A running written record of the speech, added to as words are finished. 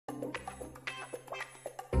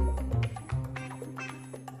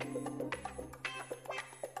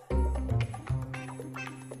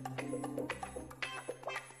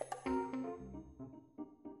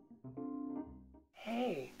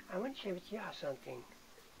want to share with y'all something.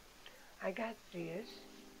 I got this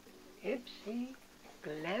Ipsy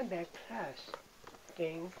Glam Plus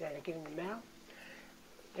things that I get in the mail.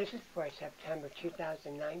 This is for September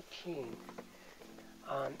 2019.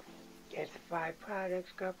 It's 5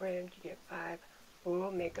 products, girlfriend. You get 5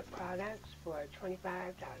 full makeup products for $25.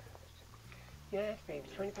 Yes, baby,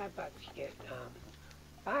 25 bucks. You get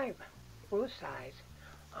 5 full size.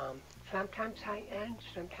 Sometimes high end,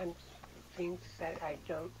 sometimes things that I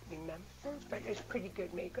don't remember, but it's pretty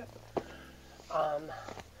good makeup.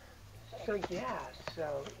 So yeah,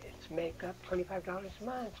 so it's makeup, $25 a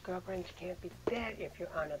month. Girlfriends can't beat that if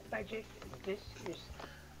you're on a budget. This is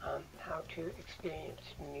how to experience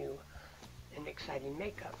new and exciting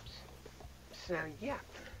makeups. So yeah,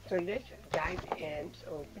 so let's dive in,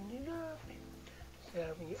 open it up.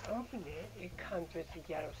 So when you open it, it comes with a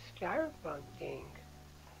yellow styrofoam thing.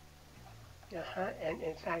 And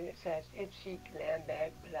inside it says Ipsy Glam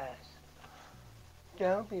Bag Plus.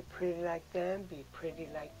 Don't be pretty like them, be pretty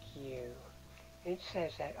like you. It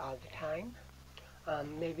says that all the time.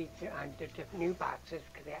 Maybe on the new boxes,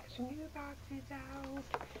 because they got some new boxes out.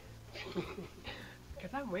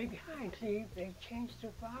 Because I'm way behind, see, they've changed the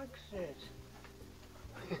boxes.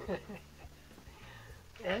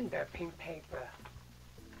 And they're pink paper.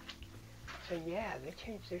 So yeah, they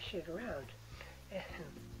changed their shit around.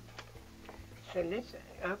 So let's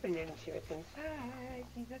open it and see what's inside.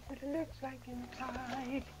 See, that's what it looks like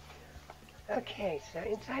inside. Okay, so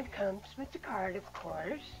inside comes with the card, of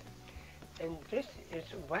course. And this is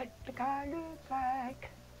what the card looks like.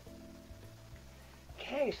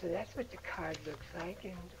 Okay, so that's what the card looks like.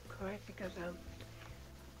 And of course, because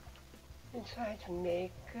inside some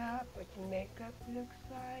makeup, what the makeup looks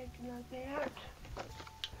like, and all that.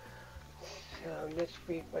 So let's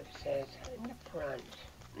read what it says in the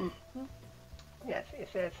front. Yes, it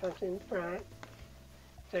says something in the front.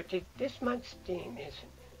 So this month's theme is,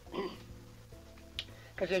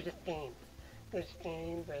 because there's a theme. There's a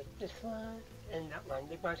theme with this one and that one.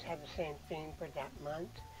 They both have the same theme for that month.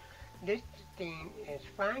 This theme is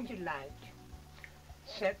Find Your Light.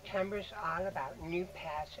 September's all about new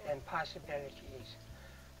paths and possibilities.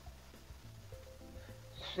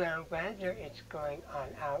 So whether it's going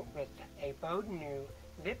on out with a bold new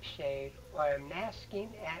lip shade or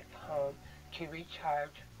masking at home to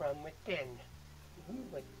recharge from within.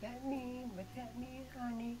 What's that mean? What's that mean,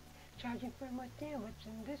 honey? Charging from within? What's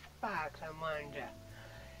in this box, I wonder?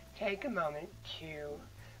 Take a moment to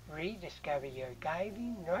rediscover your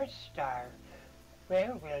guiding North Star.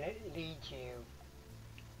 Where will it lead you?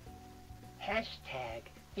 Hashtag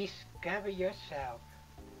discover yourself.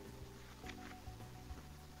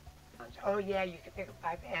 Oh yeah, you can pick up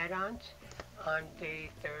 5 add-ons on the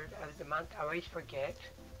 3rd of the month. I always forget.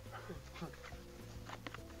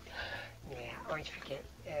 Yeah, I always forget.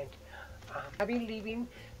 And I'll be leaving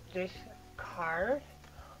this card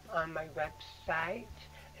on my website,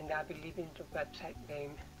 and I'll be leaving the website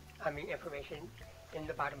name, information in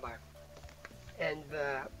the bottom bar. And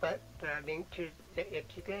the link to the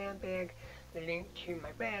Ipsy Glam bag, the link to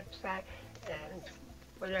my website, and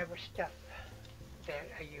whatever stuff that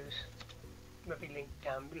I use will be linked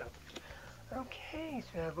down below. Okay,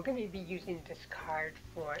 so we're going to be using this card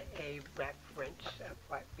for a reference of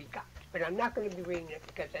what we got. But I'm not going to be reading it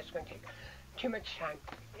because that's going to take too much time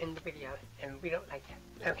in the video, and we don't like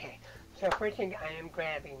that. Okay, so first thing I am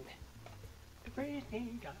grabbing, and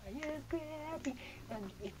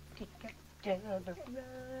it's double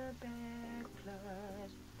Glam Bag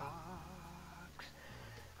Plus box.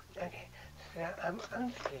 Okay, so I'm scared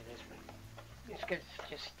of this one. It's because it's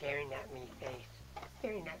just staring at me face.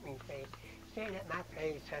 Staring at me face. Staring at my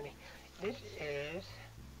face, honey. This is,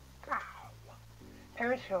 wow,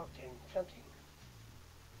 Paris Hilton, something.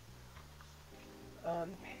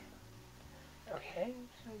 Okay,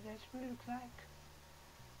 so that's what it looks like.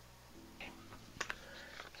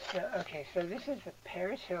 So, okay, so this is the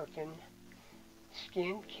Paris Hilton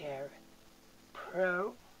Skincare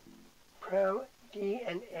Pro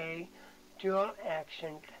DNA Dual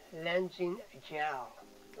Action Cleansing Gel.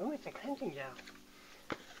 Oh, it's a cleansing gel.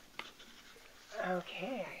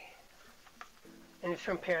 Okay. And it's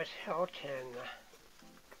from Paris Hilton.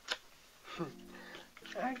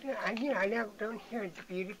 I don't hear the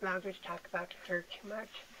beauty bloggers talk about her too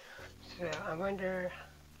much. So I wonder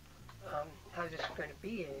how this is going to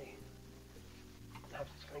be. How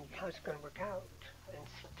it's going to work out and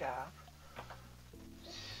stuff.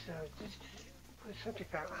 So this was something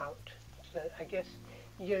out. So I guess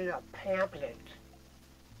you get a little pamphlet.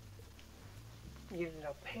 You get a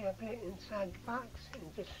little pamphlet inside the box,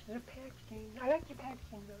 and this is the packaging. I like the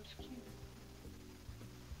packaging, though, it's cute.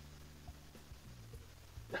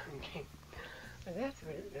 Okay, and that's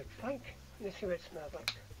what it looks like. Let's see what it smells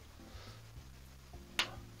like.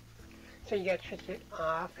 So you gotta twist it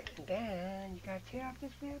off, and then you gotta tear off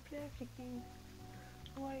this little plastic thing.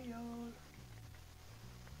 Oil.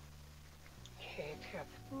 Okay, tear off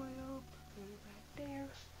the oil, put it right there.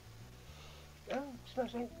 Oh, it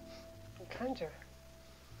smells like a cleanser.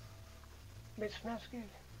 But it smells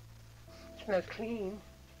good. It smells clean.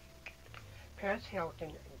 Paris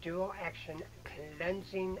Hilton Dual Action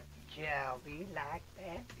Cleansing Gel. We like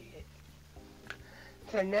that bit.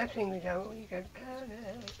 So next thing we know, you got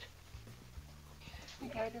palette. You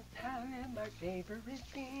got a palette, my favorite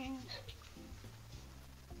things.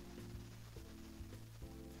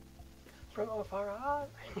 From Ofara.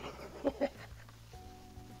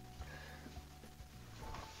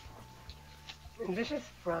 And this is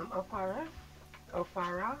from Ofara.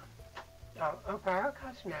 Ofara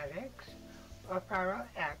Cosmetics. Ofara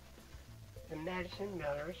X. The Madison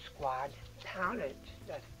Miller Squad Palette.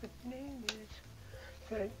 That's what the name is.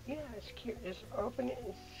 So yeah, it's cute. Just open it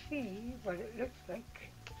and see what it looks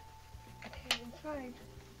like. Okay, inside.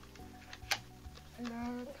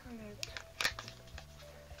 Hello, palette.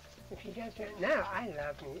 If you guys don't know, I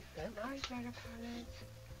love me some eyeshadow palettes.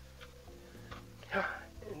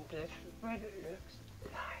 And this is what it looks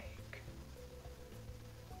like.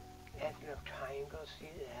 That little triangle,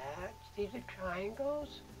 see that? See the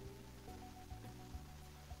triangles?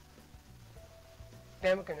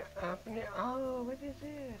 Then we're gonna open it. Oh, what is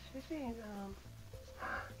this?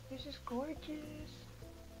 This is gorgeous.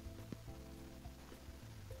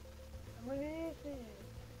 What is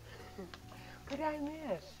it? What did I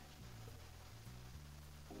miss?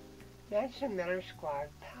 That's a Miller Squad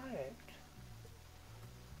palette.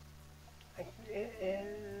 It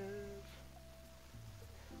is,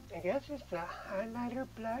 I guess it's the highlighter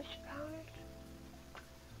blush palette.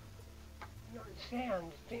 No, it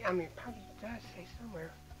sounds, I mean, it probably does say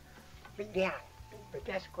somewhere. But yeah, but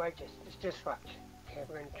that's gorgeous. Let's just watch. Okay,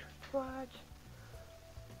 we're going to watch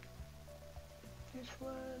this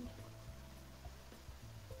one.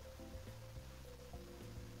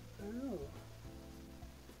 Ooh.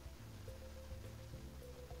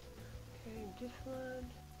 Okay, this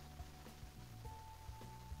one.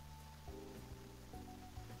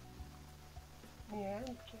 Yeah,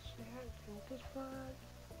 just that, and this one.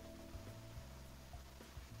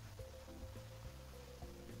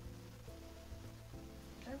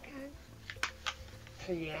 Okay.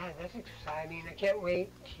 So yeah, that's exciting. I can't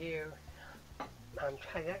wait to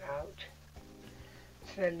try that out.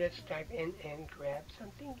 So let's dive in and grab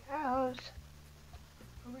something else.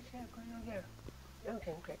 Oh, what's that going on there?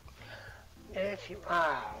 Okay, great. Let's see.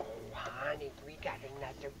 Oh, honey, we got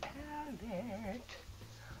another palette.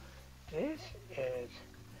 This is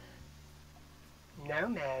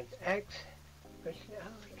Nomad's X. Oh, my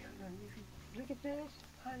God, look at this,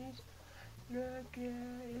 honey. Look at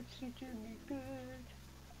Ipsy do me good.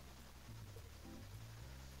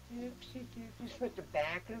 Ipsy do. This is what the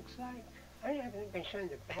back looks like. I haven't been showing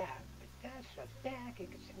the back, but that's the back.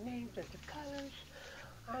 It gets the names of the colors.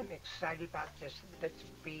 I'm excited about this. Let's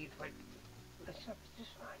read what's up with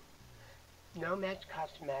this one. Nomad's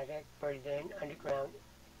Cosmetic Berlin Underground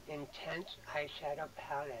Intense Eyeshadow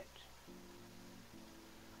Palette.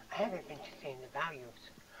 I haven't been saying the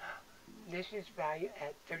values. This is valued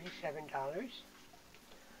at $37.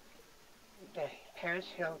 The Paris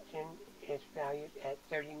Hilton is valued at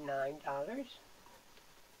 $39.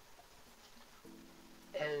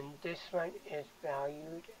 And this one is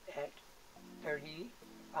valued at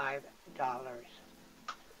 $35.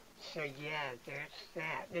 So yeah, there's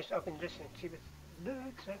that. Let's open this and see what it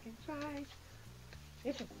looks like inside.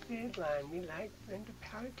 It's a big one. We like when the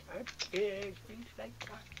palettes are big. We like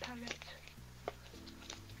palettes.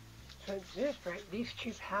 So this, right, these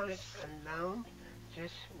two palettes alone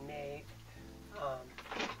just made,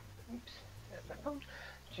 oops, that's my phone,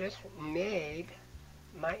 just made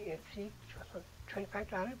my Ipsy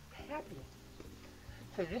 $25 happy.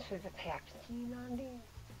 So this is a packaging on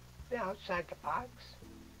the outside the box.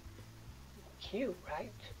 Cute,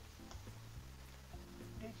 right?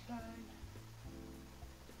 This side.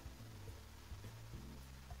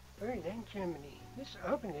 Berlin, Germany. Let's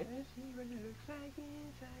open it and see what it looks like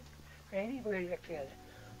inside. Ready? We're going to look together.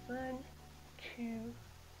 1, 2,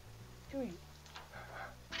 3.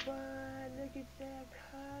 Wow, look at that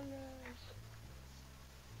colors.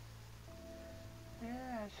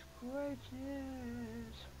 That's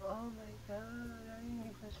gorgeous. Oh my God, I didn't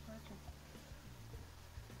even press button.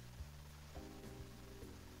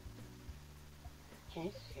 Can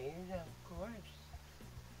you see them? Gorgeous.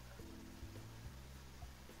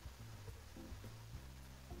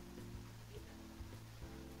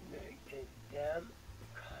 them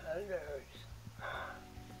colors.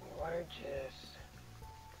 Gorgeous.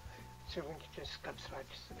 So we're going to just sculpt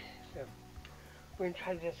swatches. So we're going to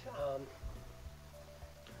try this,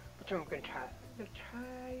 which one we're going to try?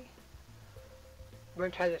 We're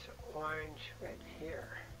going to try this orange right here.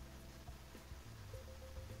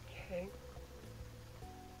 Okay.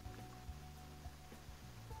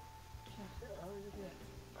 Oh, look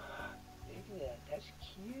at that. That's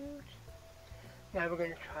cute. Now we're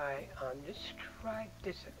going to try, let's try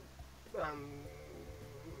this,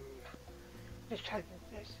 let's try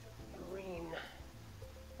this green.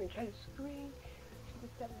 We're going to try this green. See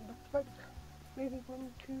what that looks like. Maybe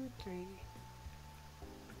 1, 2, 3.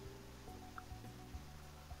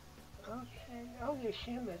 Okay. Oh, there's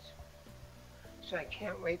shimmers. So I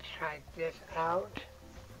can't wait to try this out.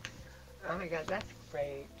 Oh my God, that's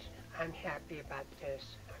great. I'm happy about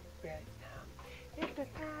this. I'm really It's a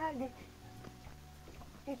palette.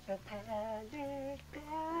 It's a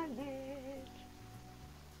palette.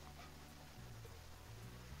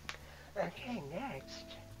 Okay, next.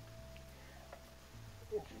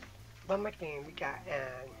 One more thing we got,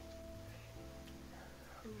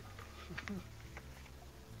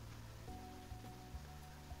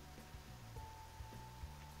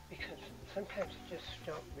 because sometimes you just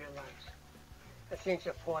don't realize. I think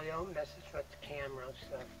the foil messes with the camera,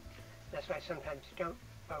 so that's why sometimes you don't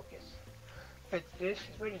focus. But this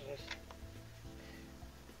is, what is this?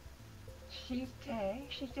 She's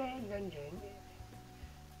a London.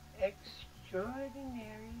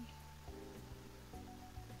 Extraordinary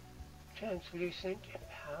translucent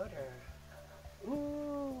powder.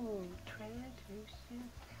 Ooh,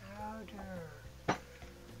 translucent powder.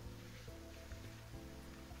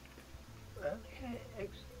 Okay,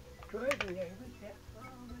 extraordinary. What's that?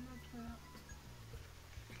 Oh, that's well.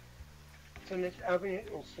 So let's open it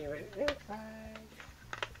and see what it looks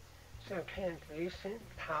like. So translucent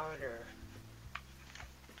powder.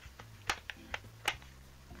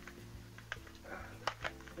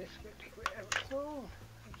 This would take whatever. Oh,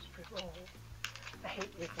 that's pretty old. I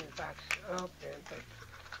hate leaving the box open, but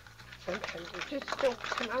sometimes it just don't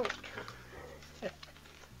come out.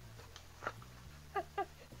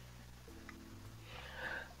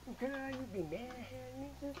 Girl, you'd be mad at me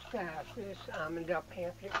this stuff. This little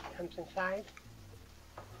pamphlet comes inside.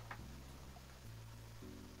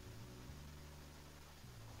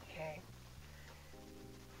 Okay.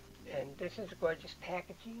 And this is gorgeous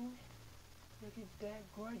packaging. Look at that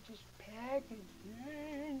gorgeous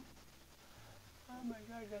packaging. Oh my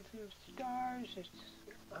God, got little stars. It's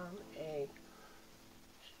a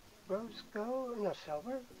rose gold, no,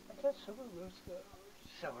 silver. I thought silver, rose gold,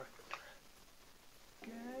 silver.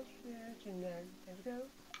 Gosh, and then there we go.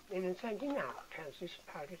 And inside you now, translucent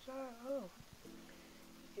powders. Oh.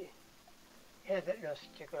 It has that little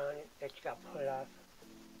sticker on it that you got to pull off.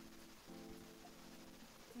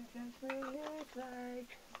 That's what it looks like.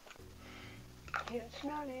 Can't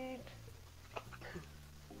smell it.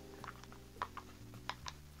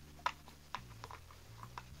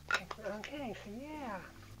 Okay, so yeah.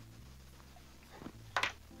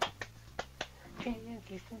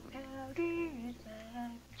 Translucent powder is my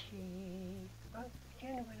cheek. Oh, the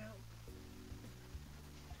candle went out.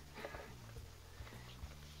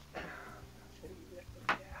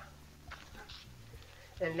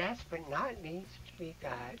 And last but not least, we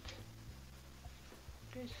got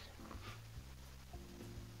this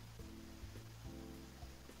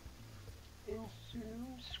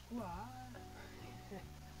Insulum Squad.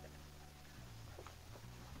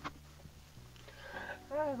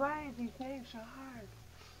 Oh, why are these names so hard?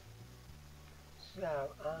 So,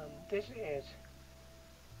 this is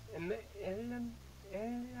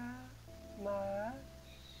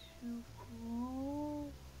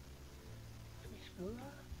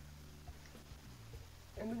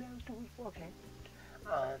okay.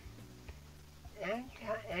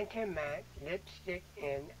 Anti-matte lipstick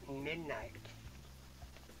in Midnight.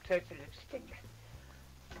 So it's a lipstick.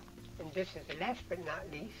 And this is the last but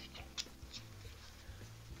not least.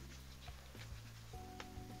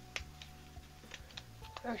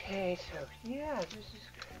 Okay, so yeah, this is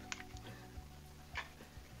good.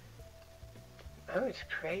 Oh, it's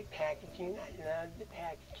great packaging. I love the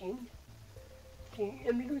packaging. See,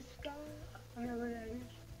 Emeluska, whatever that is.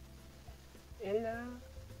 Ella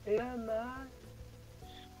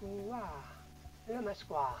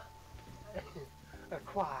Squa. Or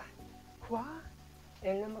Qua? Qua?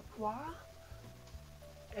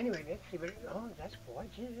 Anyway, let's see what it, oh, that's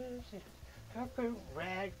gorgeous. It's purple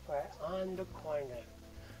red for on the corner.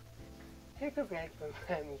 Purple red for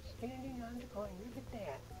me standing on the corner. Look at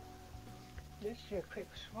that. Let's do a quick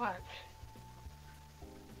swatch.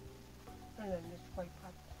 Oh, then just wipe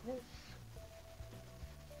off this.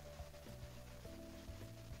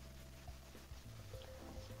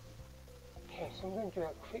 Okay, so I'm going to do a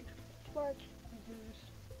quick swatch of this.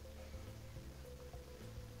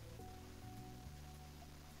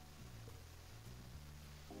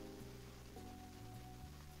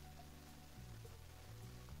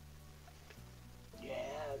 Yeah,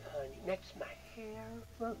 honey, next my hair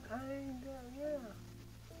for kind of, yeah.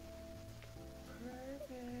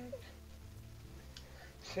 Perfect.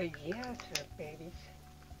 So yes, babies.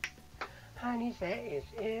 Honeys, that is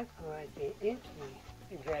it for the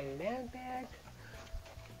Ipsy Glam bag.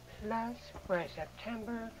 Plus, for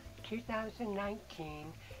September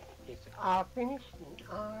 2019, it's all finished and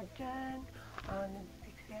all done. I'll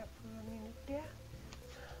fix that for a minute there.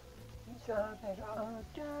 It's all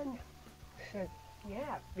done. So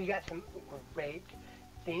yeah, we got some great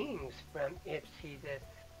things from Ipsy this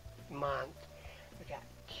month. We got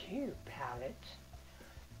 2 palettes,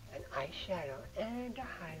 an eyeshadow and a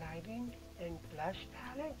highlighting and blush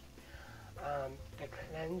palette, the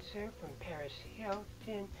cleanser from Paris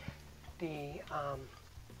Hilton, the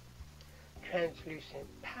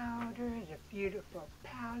translucent powder, the beautiful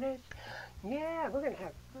palettes. Yeah, we're going to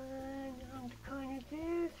have fun on the corner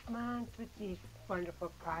this month with these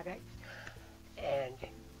wonderful products. And,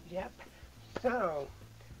 yep, so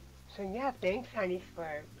yeah, thanks, honey,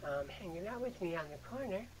 for hanging out with me on the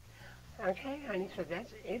corner. Okay, honey, so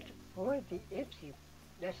that's it for the Ipsy.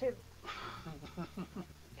 That's it.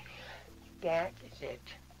 That is it.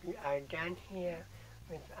 We are done here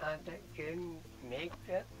with all the good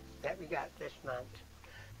makeup that we got this month.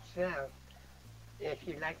 So, if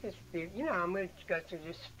you like this video, you know, I'm going to go through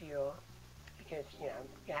this spiel because, you know,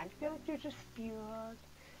 got to go through the spiel.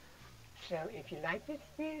 So, if you like this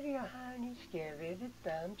video, honey, give it a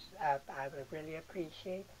thumbs up. I would really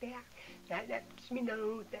appreciate that. That lets me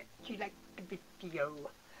know that you like the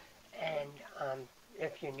video. And,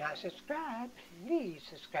 if you're not subscribed, please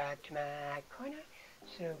subscribe to my corner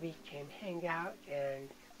so we can hang out. And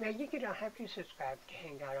now you don't have to subscribe to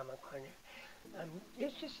hang out on my corner.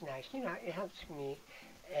 It's just nice, you know, it helps me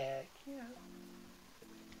and, you know,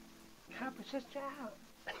 help a sister out.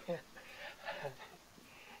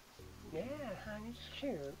 Yeah, honey, it's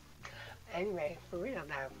true. Anyway, for real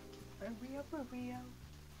now. For real.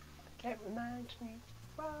 That reminds me.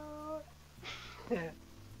 Whoa.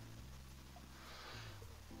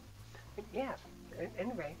 Yeah,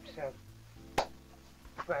 anyway, so,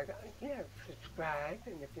 yeah, subscribe,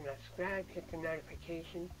 and if you're not subscribed, hit the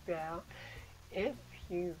notification bell. If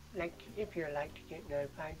you're like to get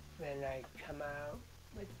notified when I come out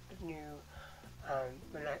with the new,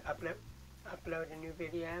 when I upload a new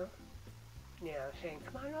video, you know, saying,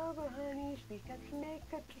 come on over, honeys, we got some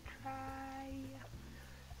makeup to try.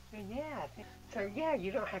 And yeah, so yeah,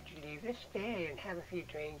 you don't have to leave. Just stay and have a few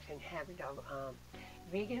drinks and have it all,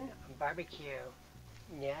 vegan barbecue.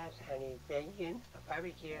 Yes, honey, vegan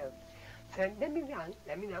barbecue. So let me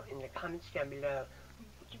know in the comments down below.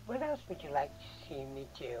 What else would you like to see me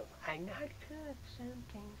do? I know how to cook some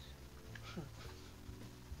things.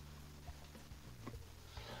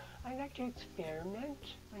 I like to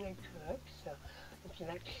experiment when I cook, so if you'd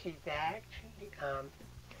like to see that,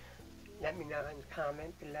 let me know in the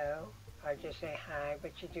comment below, or just say hi,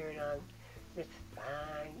 what you're doing on this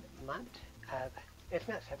fine month of, it's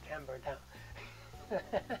not September though.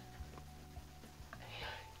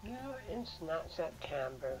 No, it's not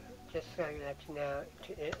September, just so you let you know,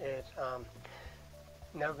 it is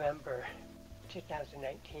November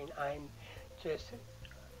 2019. I'm just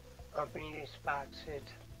opening these boxes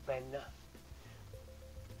when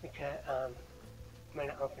I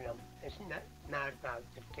open them. It's not about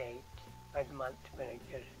the date or the month when I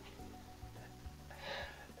get it.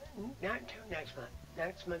 Not until next month.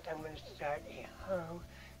 Next month I'm going to start a whole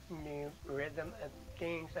new rhythm of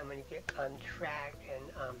things. I'm going to get on track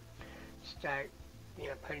and start, you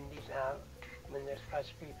know, putting these out when they're supposed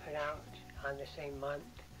to be put out on the same month,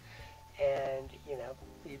 and you know,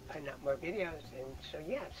 be putting out more videos. And so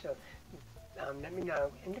yeah, so let me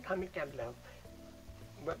know in the comment down below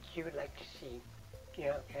what you would like to see. You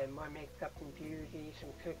know, and more makeup and beauty,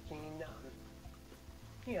 some cooking,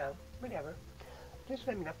 you know, whatever. Just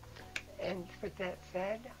let me know. And with that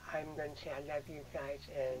said, I'm going to say I love you guys,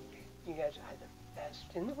 and you guys are the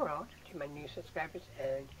best in the world. To my new subscribers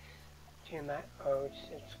and to my old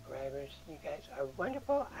subscribers, you guys are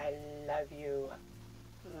wonderful. I love you.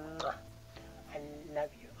 Mwah. I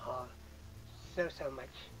love you all so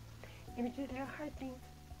much. Give me a little heart thing.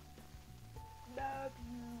 Love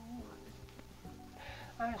you.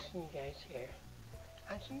 I'll see you guys here.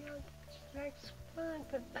 I'll see you on next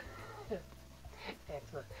month.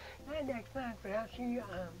 next month. Not next month, but I'll see you,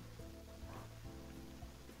 I'll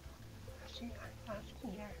see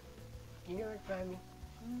you there. You know what, Mommy?